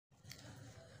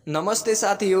नमस्ते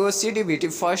साथीहरु, Ctevt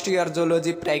first year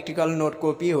जोलोजी practical note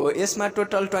copy हो। यसमा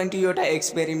टोटल 20 वटा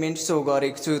एक्सपेरिमेन्ट शो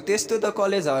गरेको छु। त्यस्तो त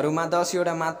कलेजहरुमा 10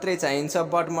 वटा मात्रै चाहिन्छ,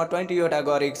 बट म 20 वटा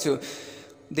गरेको छु।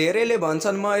 धेरैले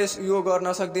भन्छन् म यो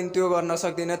गर्न सक्दिन त्यो गर्न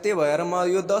सक्दिन, त्यही भएर म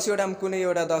यो 10 वटामा कुनै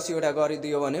एउटा 10 वटा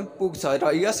गरिदियो भने पुग्छ।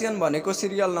 र एसएन भनेको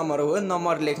सिरियल नम्बर हो,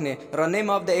 नम्बर लेख्ने, र name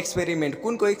of the experiment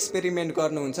कुनको experiment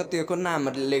गर्नुहुन्छ त्योको नाम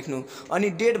लेख्नु। अनि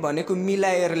डेट भनेको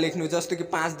मिलाएर लेख्नु, जस्तो कि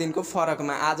 5 दिनको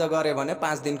फरकमा आज गरे भने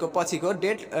 5 दिनको पछिको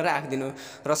डेट राखिदिनु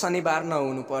र शनिबार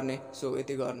नहुनु पर्ने। सो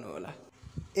यति गर्नु होला।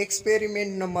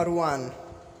 Experiment number 1,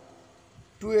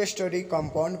 to study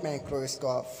compound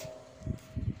microscope.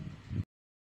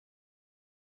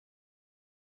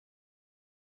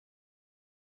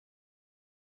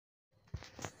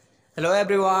 Hello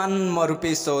everyone, म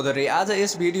रुपेश चौधरी। आज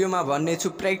यस भिडियोमा भन्ने छु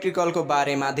प्र्याक्टिकलको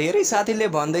बारेमा। धेरै साथीले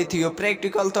भन्दै थियो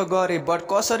प्र्याक्टिकल त गरे, बट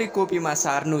कसरी कपीमा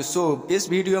सार्नु। सो यस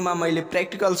भिडियोमा मैले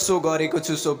प्र्याक्टिकल शो गरेको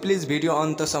छु। सो प्लिज भिडियो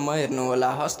अन्तसम्म हेर्नु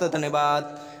होला। हस्त धन्यवाद।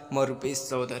 म Rupesh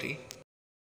Chaudhary.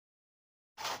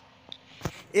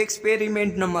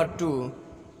 Experiment number 2,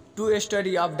 to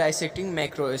study of डाइसेक्टिङ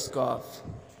microscope.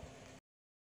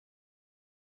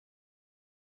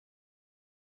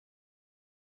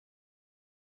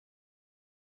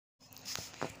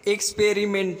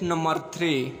 Experiment number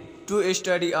 3, to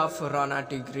study of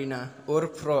Ranatigrina or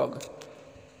frog.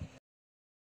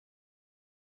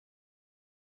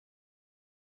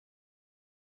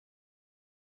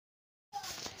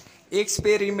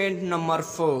 Experiment number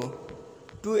 4,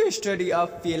 to study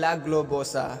of Pila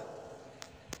globosa.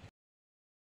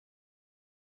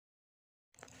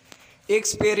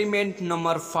 Experiment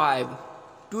number 5,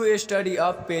 to study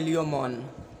of Paleomon.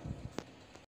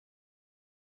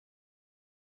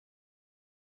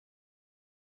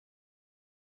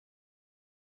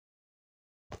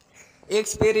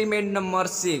 Experiment number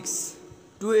 6,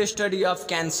 to study of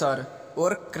cancer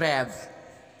or crab.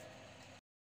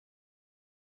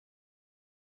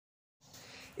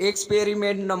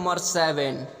 Experiment number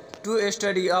 7, to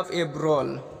study of a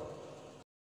brole.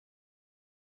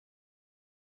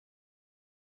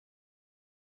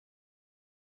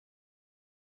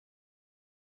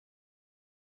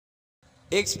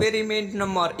 Experiment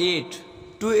number 8,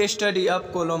 to study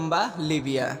of Columba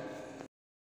livia.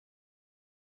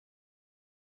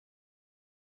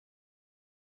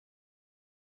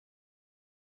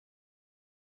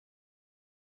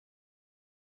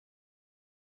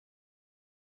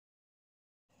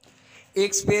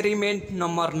 Experiment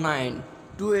number 9,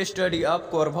 to study of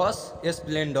Corvus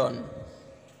splendon.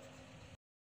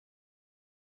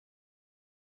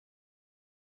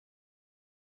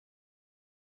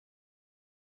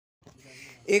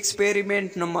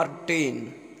 Experiment number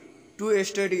 10, to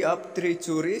study of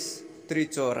Trichuris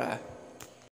trichora.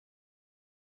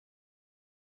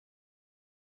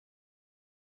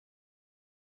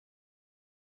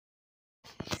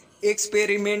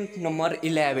 Experiment number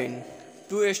 11,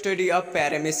 to study of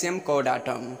Paramecium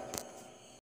caudatum.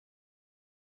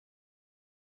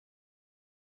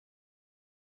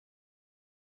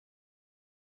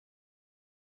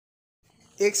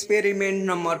 Experiment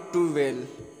number 12,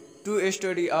 to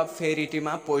study of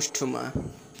Ferritima posthuma.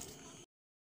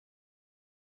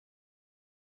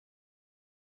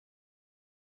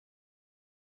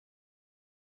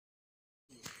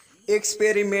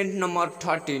 Experiment number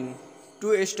 13,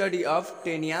 to study of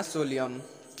Taenia solium.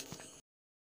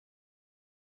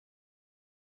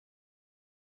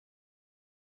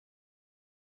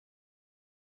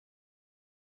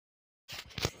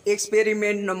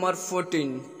 Experiment number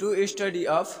 14, to study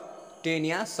of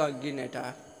Taenia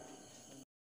sanguinata.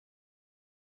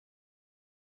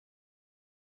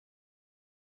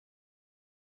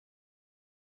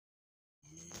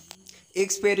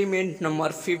 Experiment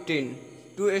number 15,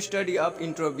 to study of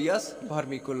Introbius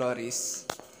vermicularis.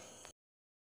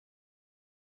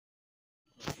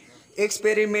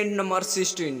 Experiment number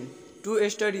 16, to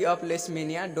study of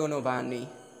Leishmania donovani.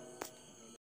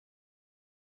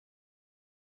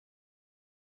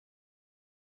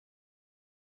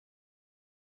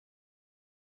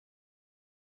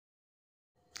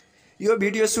 यो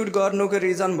video shoot गर्नुको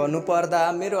reason भन्नुपर्दा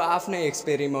मेरो आफ्नै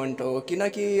experiment हो,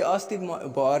 किनकि अस्ति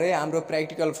भरे हाम्रो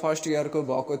प्र्याक्टिकल फर्स्ट इयरको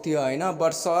भएको थियो हैन।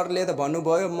 बट सरले त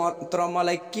भन्नुभयो, तर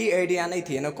मलाई के आइडिया नै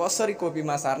थिएन कसरी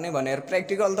कपीमा सार्ने भनेर।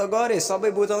 प्र्याक्टिकल त गरे,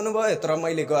 सबै बुझाउनु भयो, तर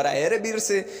मैले गराएर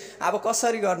बिर्से। अब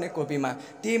कसरी गर्ने कपीमा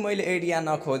त्यही मैले आइडिया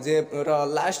नखोजे र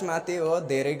लास्टमा त्यही हो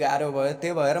धेरै गाह्रो भयो।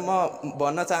 त्यही भएर म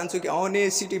भन्न चाहन्छु कि आउने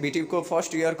Ctevt को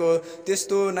फर्स्ट इयरको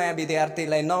त्यस्तो नयाँ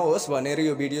विद्यार्थीलाई नहोस् भनेर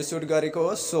यो भिडियो सुट गरेको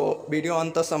हो। सो भिडियो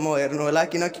अन्तसम्म हेर्नु होला,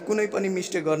 किनकि कुनै पनि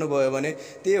मिस्टेक गर्नुभयो भने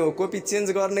त्यही हो, कपी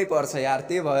चेन्ज गर्नै पर्छ यार,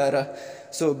 त्यही भएर।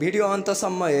 सो भिडियो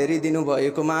अन्तसम्म हेरिदिनु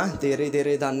भएकोमा धेरै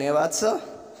धेरै धन्यवाद छ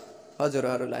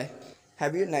हजुरहरूलाई।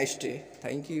 Have you nice day.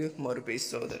 Thank you. म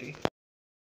रुपेश चौधरी।